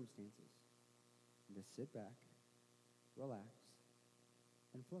circumstances. And just sit back, relax,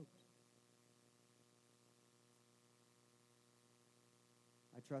 and float.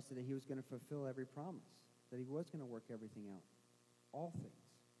 I trusted that he was going to fulfill every promise, that he was going to work everything out, all things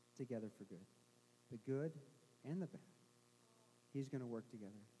together for good, the good and the bad. He's going to work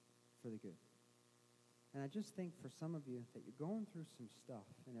together for the good. And I just think for some of you that you're going through some stuff,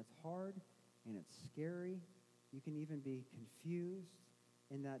 and it's hard, and it's scary. You can even be confused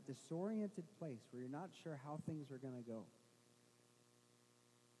in that disoriented place where you're not sure how things are going to go.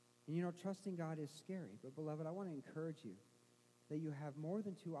 And you know, trusting God is scary. But beloved, I want to encourage you that you have more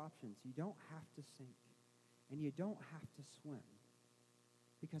than two options. You don't have to sink, and you don't have to swim,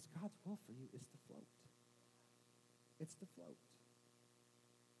 because God's will for you is to float. It's to float.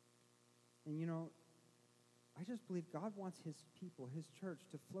 And you know, I just believe God wants his people, his church,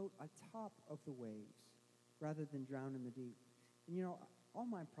 to float atop of the waves rather than drown in the deep. And you know, all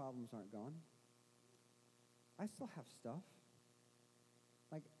my problems aren't gone. I still have stuff.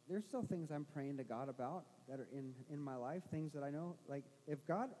 Like, there's still things I'm praying to God about that are in my life, things that I know. Like, if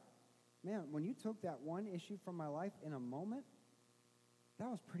God, man, when you took that one issue from my life in a moment, that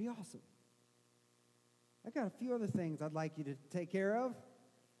was pretty awesome. I got a few other things I'd like you to take care of.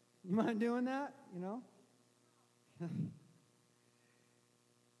 You mind doing that? You know?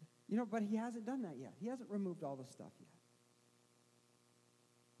 You know, but he hasn't done that yet. He hasn't removed all the stuff yet.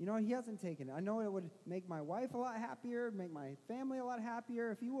 You know, he hasn't taken it. I know it would make my wife a lot happier, make my family a lot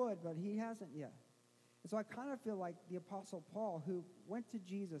happier if he would, but he hasn't yet. And so I kind of feel like the Apostle Paul, who went to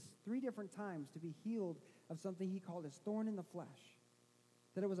Jesus 3 different times to be healed of something he called his thorn in the flesh,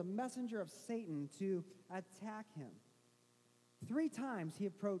 that it was a messenger of Satan to attack him. 3 times he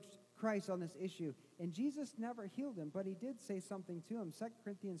approached Christ on this issue, and Jesus never healed him, but he did say something to him. 2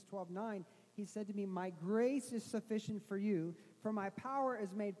 Corinthians 12:9, he said to me, "My grace is sufficient for you, for my power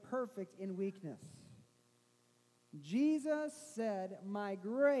is made perfect in weakness." Jesus said, "My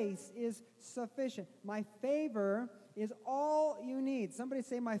grace is sufficient. My favor is all you need." Somebody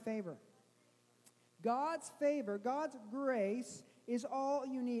say, "My favor." God's favor, God's grace is all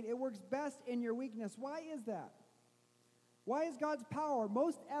you need. It works best in your weakness. Why is that? Why is God's power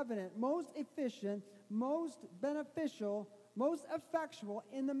most evident, most efficient, most beneficial, most effectual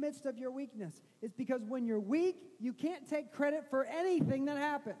in the midst of your weakness? It's because when you're weak, you can't take credit for anything that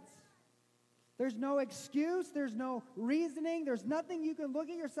happens. There's no excuse, there's no reasoning, there's nothing you can look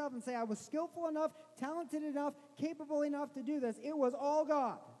at yourself and say, I was skillful enough, talented enough, capable enough to do this. It was all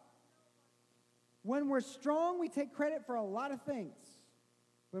God. When we're strong, we take credit for a lot of things.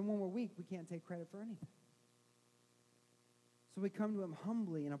 But when we're weak, we can't take credit for anything. So we come to him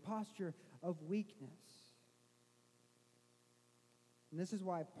humbly in a posture of weakness. And this is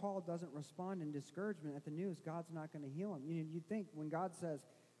why Paul doesn't respond in discouragement at the news God's not going to heal him. You'd think when God says,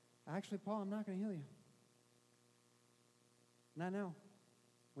 actually, Paul, I'm not going to heal you. Not now.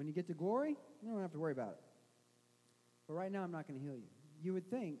 When you get to glory, you don't have to worry about it. But right now, I'm not going to heal you. You would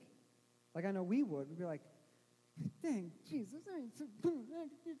think, like I know we would, we'd be like, dang, Jesus, I said 3 times.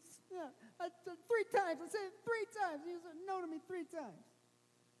 I said it 3 times. He said no to me 3 times.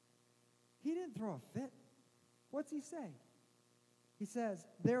 He didn't throw a fit. What's he say? He says,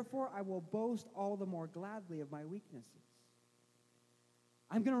 therefore I will boast all the more gladly of my weaknesses.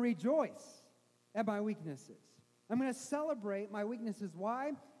 I'm going to rejoice at my weaknesses. I'm going to celebrate my weaknesses.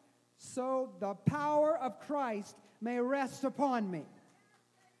 Why? So the power of Christ may rest upon me.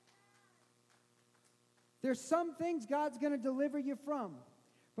 There's some things God's going to deliver you from,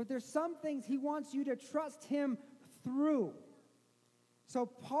 but there's some things he wants you to trust him through. So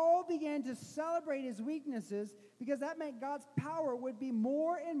Paul began to celebrate his weaknesses because that meant God's power would be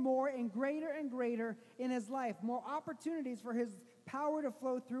more and greater in his life, more opportunities for his power to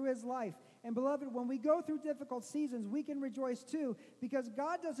flow through his life. And beloved, when we go through difficult seasons, we can rejoice too, because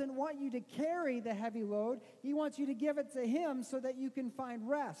God doesn't want you to carry the heavy load. He wants you to give it to him so that you can find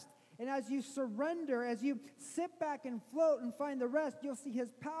rest. And as you surrender, as you sit back and float and find the rest, you'll see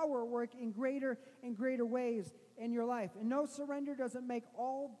his power work in greater and greater ways in your life. And no, surrender doesn't make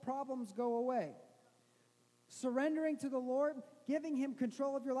all problems go away. Surrendering to the Lord, giving him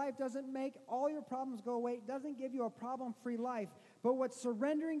control of your life doesn't make all your problems go away. It doesn't give you a problem-free life. But what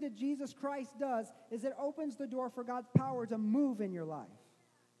surrendering to Jesus Christ does is it opens the door for God's power to move in your life.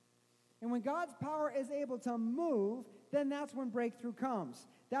 And when God's power is able to move, then that's when breakthrough comes.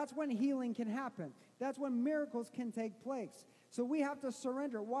 That's when healing can happen. That's when miracles can take place. So we have to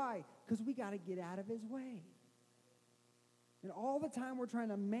surrender. Why? because we got to get out of his way. And all the time we're trying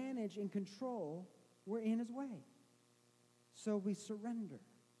to manage and control, we're in his way. So we surrender.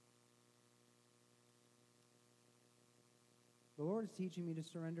 The Lord is teaching me to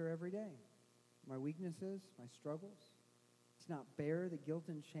surrender every day. My weaknesses, my struggles. To not bear the guilt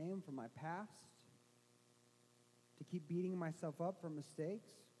and shame from my past. To keep beating myself up for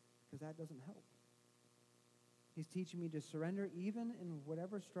mistakes, because that doesn't help. He's teaching me to surrender even in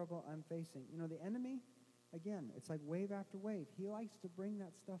whatever struggle I'm facing. You know, the enemy, again, it's like wave after wave. He likes to bring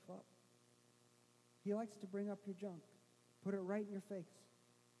that stuff up. He likes to bring up your junk, put it right in your face.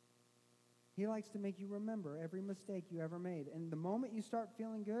 He likes to make you remember every mistake you ever made. And the moment you start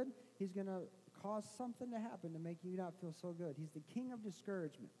feeling good, he's going to cause something to happen to make you not feel so good. He's the king of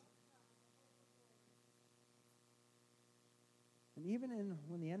discouragement. And even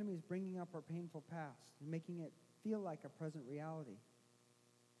when the enemy is bringing up our painful past and making it feel like a present reality,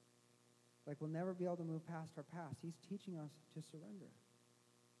 like we'll never be able to move past our past, he's teaching us to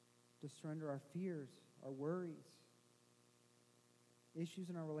surrender our fears, our worries, issues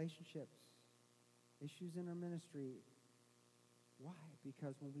in our relationships, issues in our ministry. Why?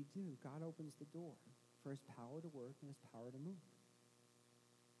 Because when we do, God opens the door for his power to work and his power to move.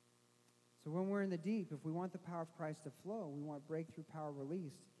 So when we're in the deep, if we want the power of Christ to flow, we want breakthrough power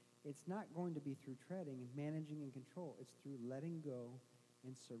released, it's not going to be through treading and managing and control. It's through letting go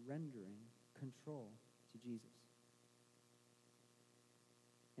and surrendering control to Jesus.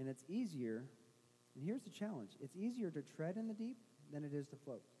 And it's easier, and here's the challenge, it's easier to tread in the deep than it is to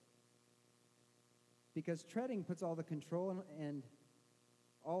float. Because treading puts all the control and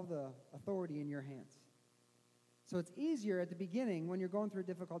all the authority in your hands. So it's easier at the beginning when you're going through a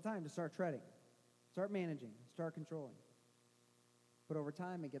difficult time to start treading, start managing, start controlling. But over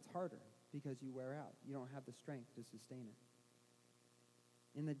time it gets harder because you wear out. You don't have the strength to sustain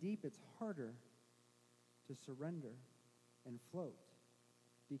it. In the deep, it's harder to surrender and float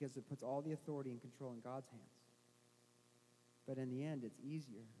because it puts all the authority and control in God's hands. But in the end, it's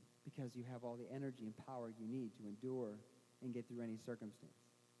easier because you have all the energy and power you need to endure and get through any circumstance.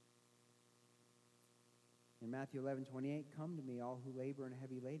 In Matthew 11:28, come to me, all who labor and are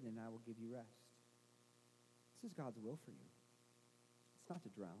heavy laden, and I will give you rest. This is God's will for you. It's not to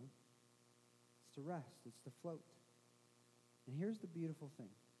drown. It's to rest. It's to float. And here's the beautiful thing.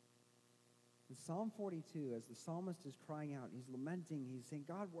 In Psalm 42, as the psalmist is crying out, he's lamenting, he's saying,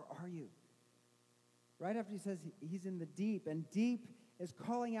 God, where are you? Right after he says he's in the deep, and deep is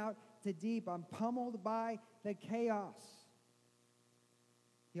calling out to deep. I'm pummeled by the chaos.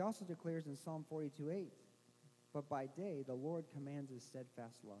 He also declares in Psalm 42:8, but by day the Lord commands his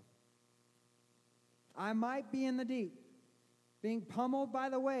steadfast love. I might be in the deep, being pummeled by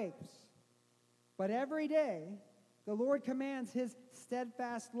the waves, but every day the Lord commands his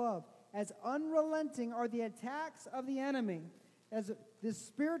steadfast love. As unrelenting are the attacks of the enemy, as this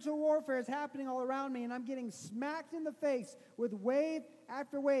spiritual warfare is happening all around me and I'm getting smacked in the face with wave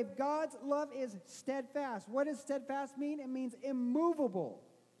after wave, God's love is steadfast. What does steadfast mean? It means immovable,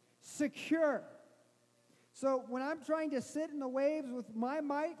 secure. So when I'm trying to sit in the waves with my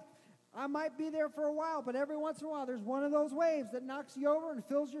might, I might be there for a while, but every once in a while there's one of those waves that knocks you over and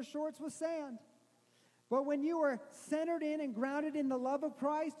fills your shorts with sand. But when you are centered in and grounded in the love of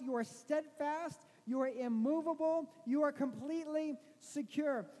Christ, you are steadfast, you are immovable, you are completely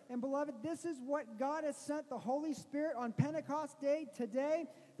secure. And beloved, this is what God has sent the Holy Spirit on Pentecost Day today.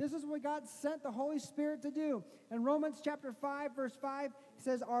 This is what God sent the Holy Spirit to do. In Romans chapter 5, verse 5, it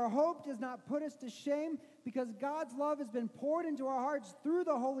says, our hope does not put us to shame because God's love has been poured into our hearts through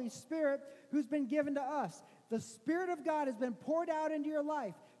the Holy Spirit who's been given to us. The Spirit of God has been poured out into your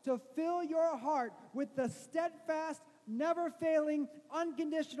life to fill your heart with the steadfast, never-failing,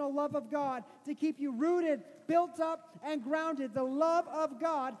 unconditional love of God to keep you rooted, built up, and grounded. The love of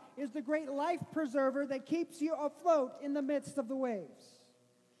God is the great life preserver that keeps you afloat in the midst of the waves,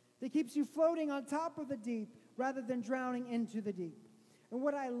 that keeps you floating on top of the deep rather than drowning into the deep. And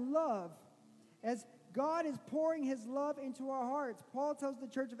what I love, as God is pouring his love into our hearts, Paul tells the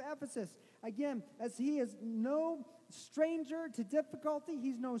church of Ephesus, again, as he is no stranger to difficulty,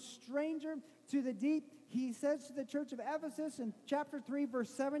 he's no stranger to the deep. He says to the church of Ephesus in chapter 3, verse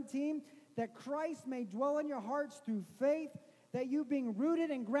 17, that Christ may dwell in your hearts through faith, that you being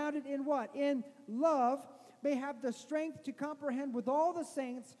rooted and grounded in what? In love, may have the strength to comprehend with all the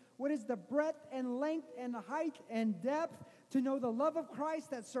saints what is the breadth and length and height and depth, to know the love of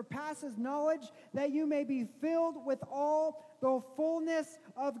Christ that surpasses knowledge, that you may be filled with all the fullness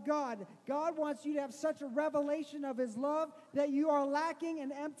of God. God wants you to have such a revelation of his love that you are lacking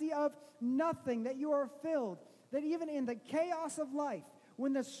and empty of nothing, that you are filled, that even in the chaos of life,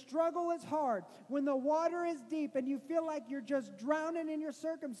 when the struggle is hard, when the water is deep and you feel like you're just drowning in your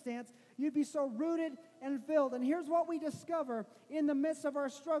circumstance, you'd be so rooted and filled. And here's what we discover in the midst of our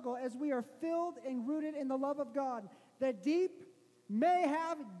struggle as we are filled and rooted in the love of God. The deep may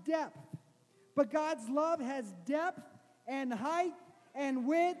have depth, but God's love has depth and height and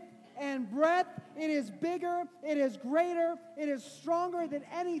width and breadth. It is bigger, it is greater, it is stronger than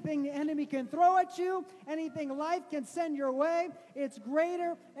anything the enemy can throw at you, anything life can send your way. It's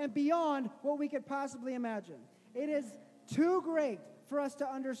greater and beyond what we could possibly imagine. It is too great for us to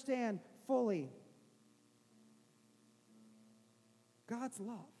understand fully. God's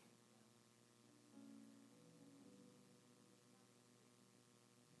love.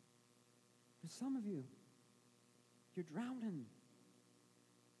 For some of you, you're drowning.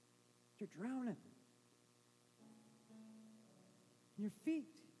 You're drowning. Your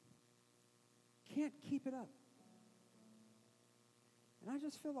feet can't keep it up. And I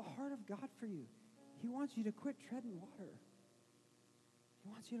just feel the heart of God for you. He wants you to quit treading water. He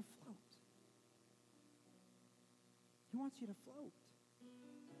wants you to float. He wants you to float.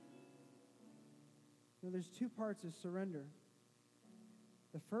 You know, there's two parts of surrender.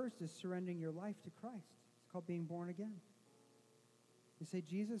 The first is surrendering your life to Christ. It's called being born again. You say,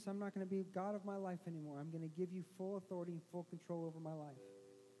 Jesus, I'm not going to be God of my life anymore. I'm going to give you full authority and full control over my life.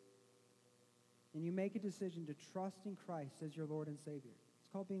 And you make a decision to trust in Christ as your Lord and Savior. It's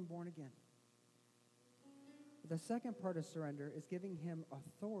called being born again. But the second part of surrender is giving him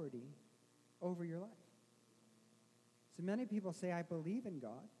authority over your life. So many people say, I believe in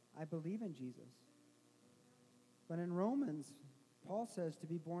God. I believe in Jesus. But in Romans, Paul says to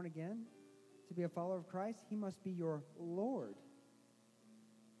be born again, to be a follower of Christ, he must be your Lord.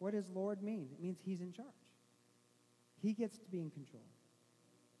 What does Lord mean? It means he's in charge. He gets to be in control.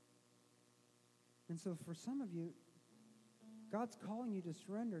 And so for some of you, God's calling you to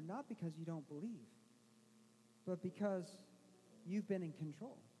surrender not because you don't believe, but because you've been in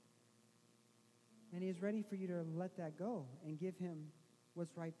control. And he's ready for you to let that go and give him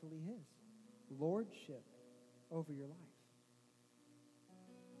what's rightfully his. Lordship over your life.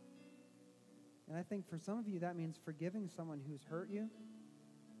 And I think for some of you that means forgiving someone who's hurt you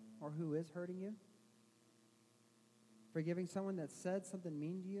or who is hurting you. Forgiving someone that said something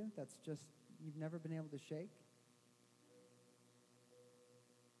mean to you that's just you've never been able to shake.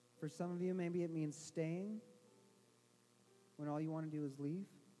 For some of you, maybe it means staying when all you want to do is leave.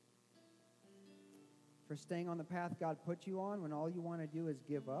 For staying on the path God put you on when all you want to do is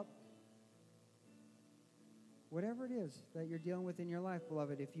give up. Whatever it is that you're dealing with in your life,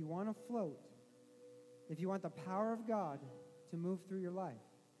 beloved, if you want to float, if you want the power of God to move through your life,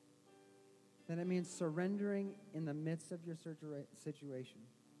 then it means surrendering in the midst of your situation.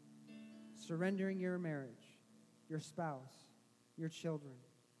 Surrendering your marriage, your spouse, your children,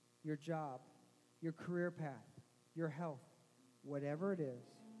 your job, your career path, your health, whatever it is,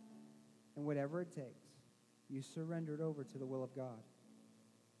 and whatever it takes, you surrender it over to the will of God.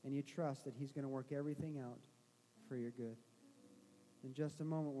 And you trust that he's going to work everything out for your good. In just a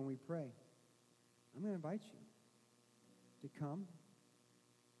moment when we pray, I'm going to invite you to come,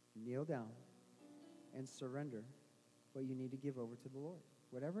 kneel down, and surrender what you need to give over to the Lord,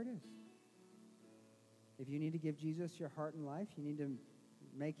 whatever it is. If you need to give Jesus your heart and life, you need to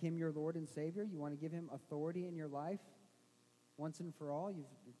make him your Lord and Savior, you want to give him authority in your life once and for all, you're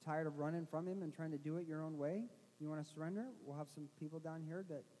tired of running from him and trying to do it your own way, you want to surrender, we'll have some people down here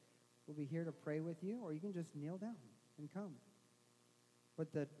that will be here to pray with you, or you can just kneel down and come.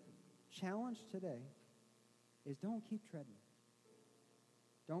 But the challenge today is don't keep treading.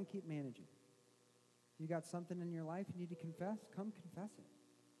 Don't keep managing. If you got something in your life you need to confess, come confess it.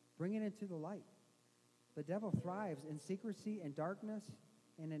 Bring it into the light. The devil thrives in secrecy and darkness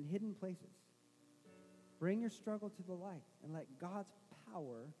and in hidden places. Bring your struggle to the light and let God's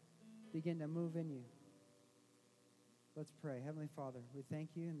power begin to move in you. Let's pray. Heavenly Father, we thank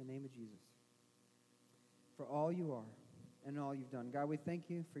you in the name of Jesus for all you are and all you've done. God, we thank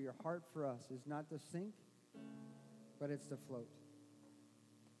you for your heart for us is not to sink, but it's to float.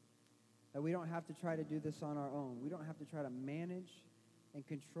 That we don't have to try to do this on our own. We don't have to try to manage and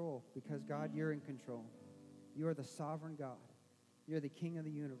control because, God, you're in control. You are the sovereign God. You're the King of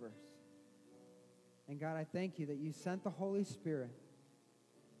the universe. And God, I thank you that you sent the Holy Spirit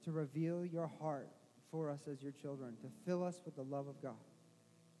to reveal your heart for us as your children, to fill us with the love of God.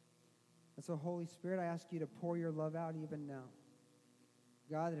 And so, Holy Spirit, I ask you to pour your love out even now.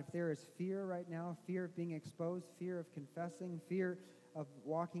 God, that if there is fear right now, fear of being exposed, fear of confessing, fear of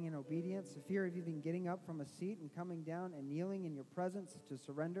walking in obedience, fear of even getting up from a seat and coming down and kneeling in your presence to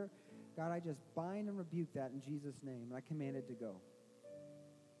surrender, God, I just bind and rebuke that in Jesus' name, and I command it to go.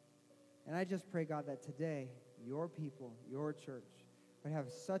 And I just pray, God, that today, your people, your church, would have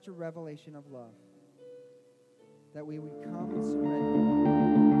such a revelation of love that we would come and surrender.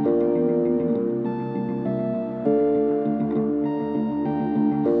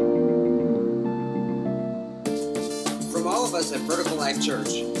 From all of us at Vertical Life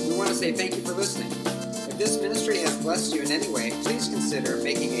Church, we want to say thank you for listening. If this ministry has blessed you in any way, please consider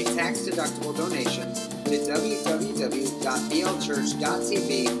making a tax-deductible donation to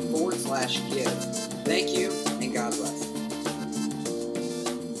www.blchurch.tv/give. Thank you, and God bless.